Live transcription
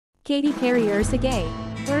Katy Perry Ursa Gay.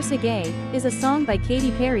 Ursa Gay is a song by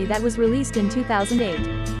Katy Perry that was released in 2008.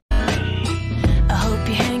 I hope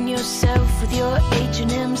you hang yourself with your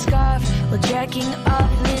H&M scarf while jacking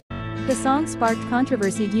off. The song sparked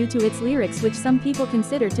controversy due to its lyrics, which some people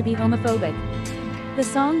consider to be homophobic. The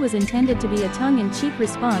song was intended to be a tongue-in-cheek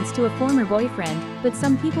response to a former boyfriend, but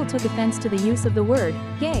some people took offense to the use of the word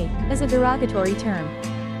gay as a derogatory term.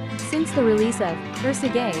 Since the release of Ursa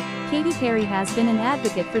Gay, Katy Perry has been an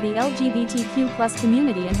advocate for the LGBTQ+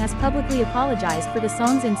 community and has publicly apologized for the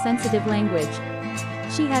song's insensitive language.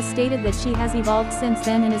 She has stated that she has evolved since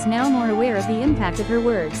then and is now more aware of the impact of her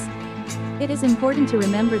words. It is important to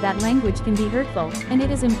remember that language can be hurtful, and it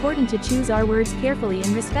is important to choose our words carefully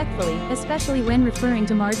and respectfully, especially when referring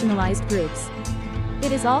to marginalized groups.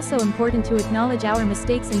 It is also important to acknowledge our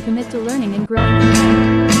mistakes and commit to learning and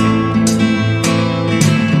growing.